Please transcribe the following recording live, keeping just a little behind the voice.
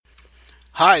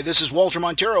Hi, this is Walter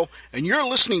Montero, and you're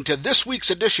listening to this week's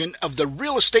edition of the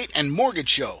Real Estate and Mortgage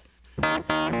Show.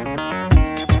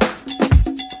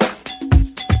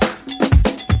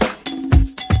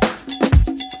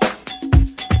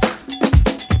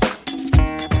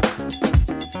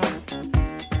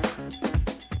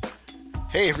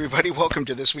 Hey everybody, welcome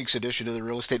to this week's edition of the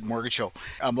Real Estate and Mortgage Show.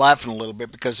 I'm laughing a little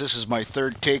bit because this is my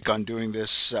third take on doing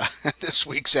this this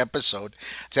week's episode.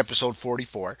 It's episode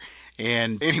 44.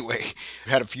 And anyway, I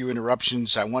had a few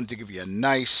interruptions. I wanted to give you a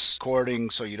nice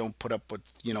recording so you don't put up with,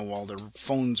 all the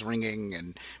phones ringing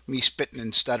and me spitting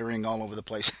and stuttering all over the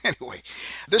place. Anyway,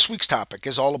 this week's topic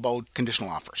is all about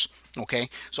conditional offers. Okay,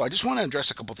 so I just want to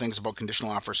address a couple things about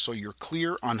conditional offers so you're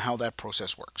clear on how that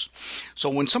process works. So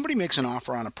when somebody makes an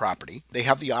offer on a property, they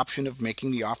have the option of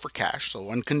making the offer cash,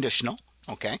 so unconditional.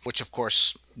 Okay, which of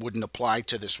course wouldn't apply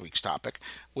to this week's topic,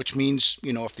 which means,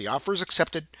 if the offer is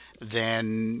accepted,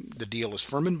 then the deal is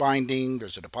firm and binding,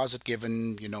 there's a deposit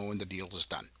given, and the deal is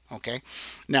done. Okay,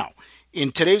 now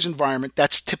in today's environment,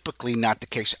 that's typically not the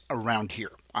case around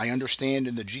here. I understand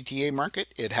in the GTA market,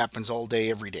 it happens all day,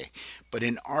 every day. But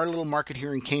in our little market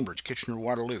here in Cambridge,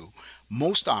 Kitchener-Waterloo,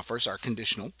 most offers are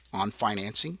conditional on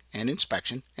financing and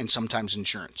inspection and sometimes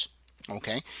insurance.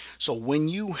 Okay, so when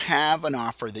you have an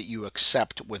offer that you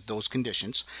accept with those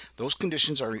conditions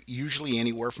are usually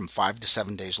anywhere from 5 to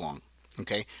 7 days long.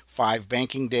 Okay, 5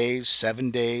 banking days,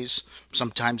 7 days.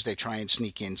 Sometimes they try and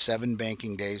sneak in 7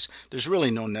 banking days. There's really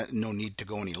no need to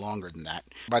go any longer than that.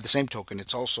 By the same token,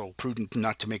 it's also prudent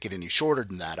not to make it any shorter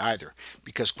than that either,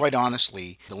 because quite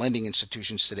honestly, the lending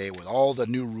institutions today, with all the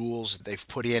new rules that they've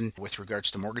put in with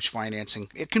regards to mortgage financing,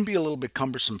 it can be a little bit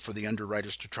cumbersome for the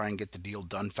underwriters to try and get the deal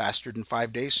done faster than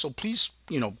 5 days. So please,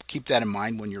 keep that in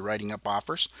mind when you're writing up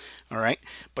offers. All right,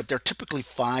 but they're typically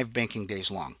 5 banking days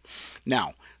long.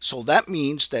 Now, so that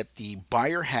means that the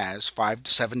buyer has 5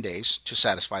 to 7 days to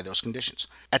satisfy those conditions.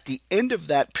 At the end of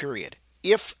that period,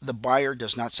 if the buyer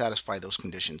does not satisfy those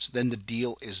conditions, then the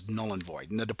deal is null and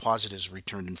void and the deposit is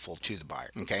returned in full to the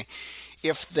buyer. Okay?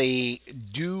 If they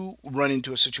do run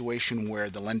into a situation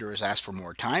where the lender has asked for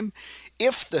more time,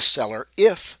 if the seller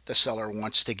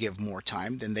wants to give more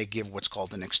time, then they give what's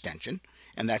called an extension.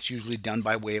 And that's usually done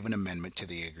by way of an amendment to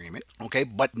the agreement. Okay,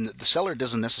 but the seller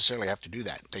doesn't necessarily have to do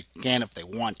that. They can if they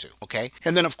want to. Okay,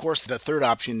 and then of course the third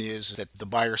option is that the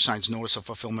buyer signs notice of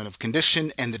fulfillment of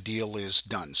condition and the deal is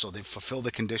done. So they've fulfilled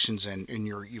the conditions and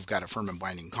you've got a firm and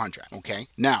binding contract. Okay,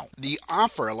 now the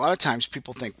offer. A lot of times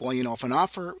people think, well,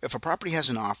 if a property has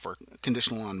an offer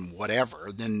conditional on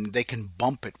whatever, then they can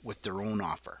bump it with their own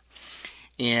offer.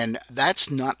 And that's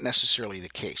not necessarily the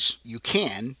case. You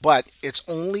can, but it's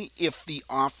only if the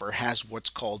offer has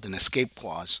what's called an escape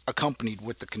clause accompanied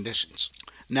with the conditions.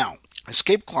 Now,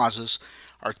 escape clauses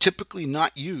are typically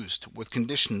not used with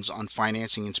conditions on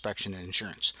financing, inspection, and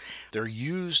insurance. They're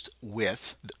used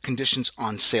with conditions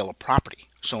on sale of property.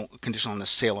 So conditional on the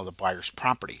sale of the buyer's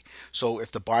property. So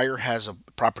if the buyer has a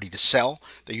property to sell,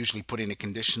 they usually put in a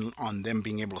condition on them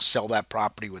being able to sell that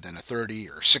property within a 30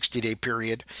 or 60-day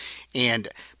period. And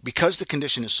because the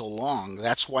condition is so long,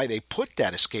 that's why they put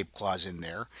that escape clause in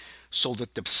there, so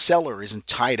that the seller isn't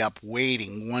tied up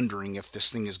waiting, wondering if this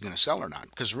thing is going to sell or not.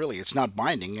 Because really, it's not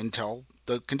binding until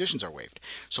the conditions are waived.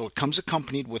 So it comes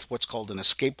accompanied with what's called an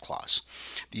escape clause.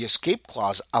 The escape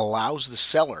clause allows the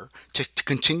seller to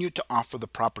continue to offer the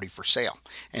property for sale.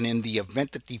 And in the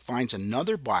event that he finds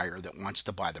another buyer that wants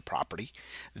to buy the property,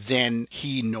 then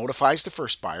he notifies the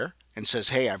first buyer and says,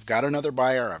 hey, I've got another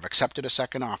buyer, I've accepted a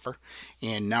second offer,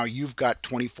 and now you've got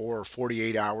 24 or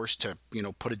 48 hours to,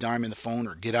 put a dime in the phone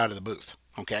or get out of the booth.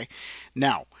 Okay?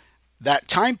 Now, that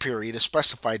time period is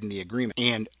specified in the agreement,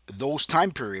 and those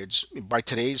time periods, by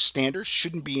today's standards,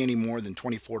 shouldn't be any more than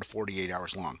 24 to 48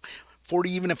 hours long.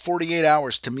 Even at 48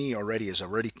 hours to me is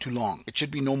already too long. It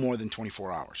should be no more than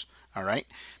 24 hours. All right?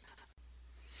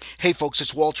 Hey folks,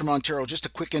 it's Walter Montero. Just a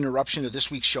quick interruption to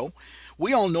this week's show.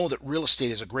 We all know that real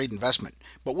estate is a great investment,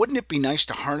 but wouldn't it be nice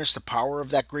to harness the power of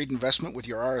that great investment with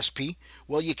your RSP?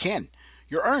 Well, you can.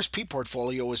 Your RSP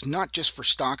portfolio is not just for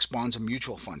stocks, bonds, and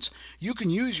mutual funds. You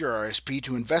can use your RSP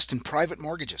to invest in private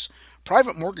mortgages.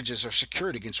 Private mortgages are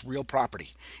secured against real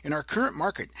property. In our current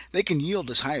market, they can yield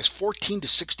as high as 14 to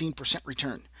 16%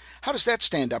 return. How does that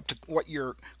stand up to what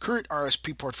your current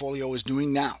RSP portfolio is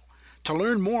doing now? To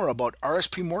learn more about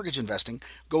RSP mortgage investing,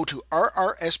 go to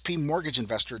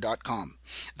rrspmortgageinvestor.com.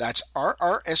 That's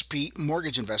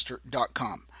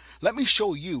rrspmortgageinvestor.com. Let me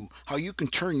show you how you can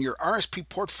turn your RSP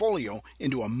portfolio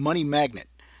into a money magnet.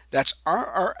 That's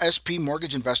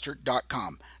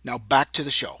rrspmortgageinvestor.com. Now back to the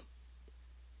show.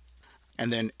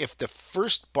 And then if the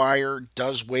first buyer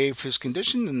does waive his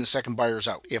condition, then the second buyer is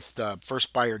out. If the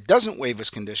first buyer doesn't waive his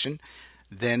condition,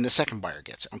 then the second buyer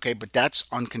gets it. Okay, but that's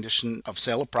on condition of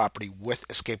sale of property with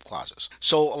escape clauses.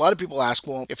 So a lot of people ask,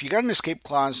 well, if you got an escape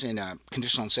clause in a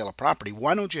conditional on sale of property,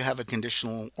 why don't you have a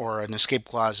conditional or an escape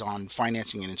clause on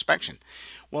financing and inspection?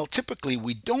 Well, typically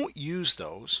we don't use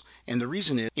those, and the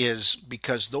reason is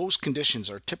because those conditions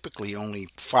are typically only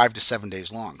 5 to 7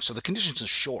 days long. So the conditions are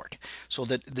short, so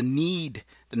that the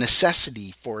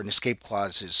necessity for an escape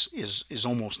clause is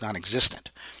almost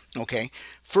non-existent. Okay.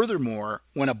 Furthermore,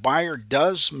 when a buyer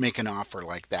does make an offer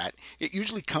like that, it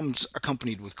usually comes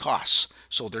accompanied with costs.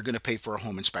 So they're going to pay for a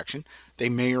home inspection. They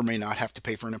may or may not have to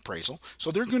pay for an appraisal. So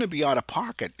they're going to be out of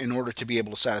pocket in order to be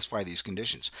able to satisfy these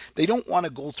conditions. They don't want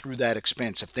to go through that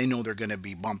expense if they know they're going to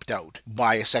be bumped out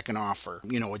by a second offer,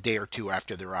 a day or two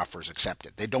after their offer is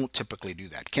accepted. They don't typically do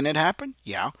that. Can it happen?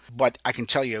 Yeah. But I can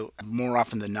tell you more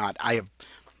often than not, I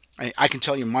can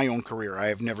tell you in my own career, I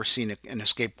have never seen an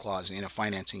escape clause in a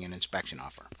financing and inspection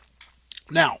offer.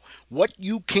 Now, what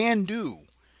you can do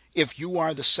if you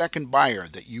are the second buyer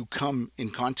that you come in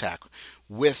contact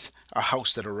with a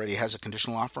house that already has a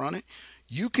conditional offer on it,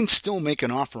 you can still make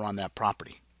an offer on that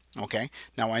property. Okay.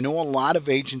 Now, I know a lot of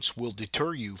agents will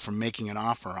deter you from making an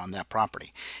offer on that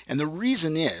property. And the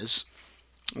reason is,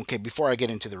 okay, before I get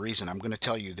into the reason, I'm going to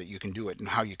tell you that you can do it and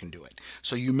how you can do it.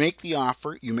 So you make the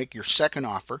offer, you make your second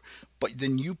offer, but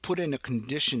then you put in a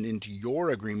condition into your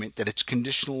agreement that it's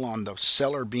conditional on the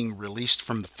seller being released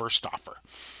from the first offer.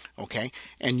 Okay,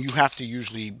 and you have to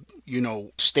usually,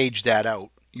 stage that out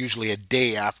usually a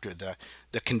day after the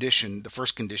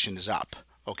first condition is up.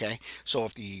 Okay, so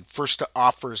if the first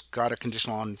offer's got a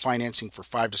conditional on financing for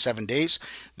 5 to 7 days,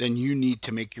 then you need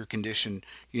to make your condition,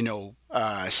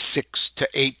 6 to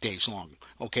 8 days long.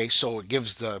 Okay, so it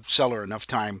gives the seller enough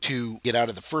time to get out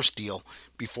of the first deal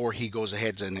before he goes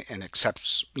ahead and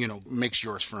accepts, makes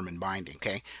yours firm and binding.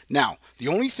 Okay, now the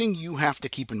only thing you have to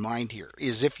keep in mind here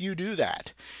is if you do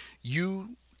that,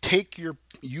 you take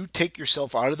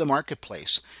yourself out of the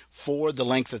marketplace for the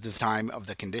length of the time of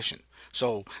the condition.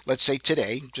 So let's say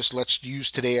today, let's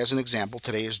use today as an example.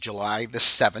 Today is July the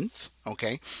 7th.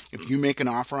 Okay. If you make an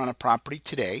offer on a property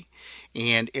today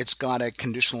and it's got a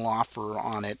conditional offer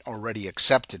on it already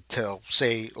accepted till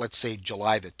let's say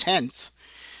July the 10th,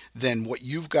 then what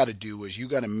you've got to do is you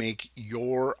got to make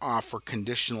your offer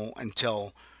conditional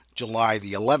until July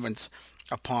the 11th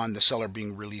upon the seller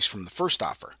being released from the first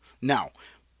offer. Now,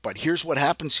 but here's what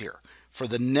happens here. For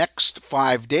the next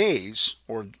 5 days,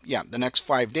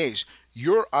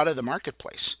 you're out of the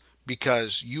marketplace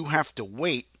because you have to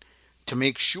wait to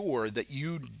make sure that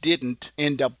you didn't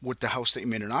end up with the house that you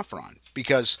made an offer on.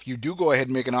 Because if you do go ahead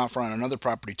and make an offer on another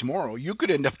property tomorrow, you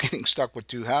could end up getting stuck with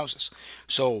two houses.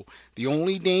 So the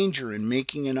only danger in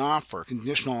making an offer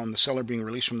conditional on the seller being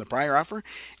released from the prior offer,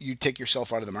 you take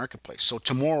yourself out of the marketplace. So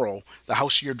tomorrow, the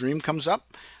house of your dream comes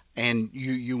up, and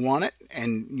you want it,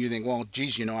 and you think, well,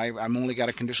 geez, I'm only got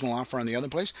a conditional offer on the other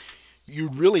place. You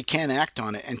really can't act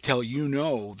on it until you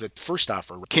know that the first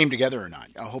offer came together or not.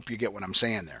 I hope you get what I'm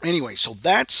saying there. Anyway, so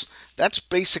that's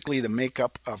basically the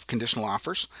makeup of conditional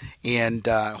offers, and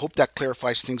I hope that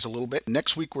clarifies things a little bit.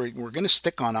 Next week, we're going to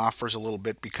stick on offers a little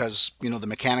bit because, the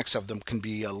mechanics of them can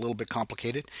be a little bit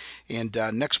complicated. And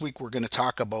next week, we're going to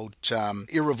talk about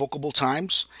irrevocable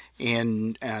times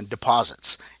and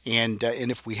deposits. And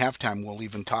if we have time, we'll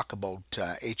even talk about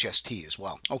HST as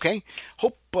well. Okay?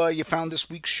 Hope you found this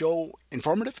week's show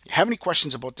informative. If you have any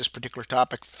questions about this particular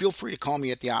topic, feel free to call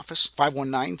me at the office,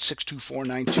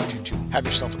 519-624-9222. Have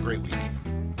yourself a great week.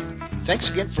 Thanks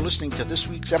again for listening to this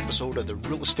week's episode of the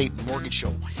Real Estate Mortgage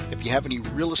Show. If you have any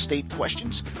real estate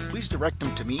questions, please direct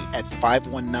them to me at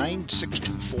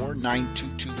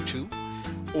 519-624-9222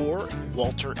 or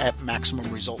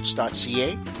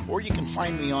walter@maximumresults.ca, or you can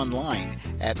find me online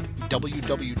at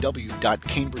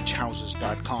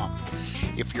www.cambridgehouses.com.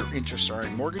 If your interests are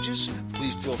in mortgages,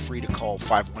 please feel free to call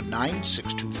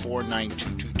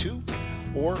 519-624-9222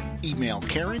 or email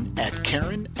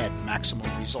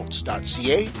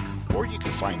Karen@maximumresults.ca, or you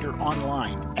can find her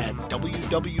online at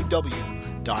www.m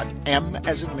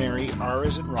as in Mary, R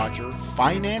as in Roger,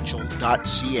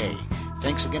 financial.ca.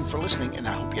 Thanks again for listening, and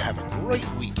I hope you have a great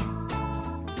week.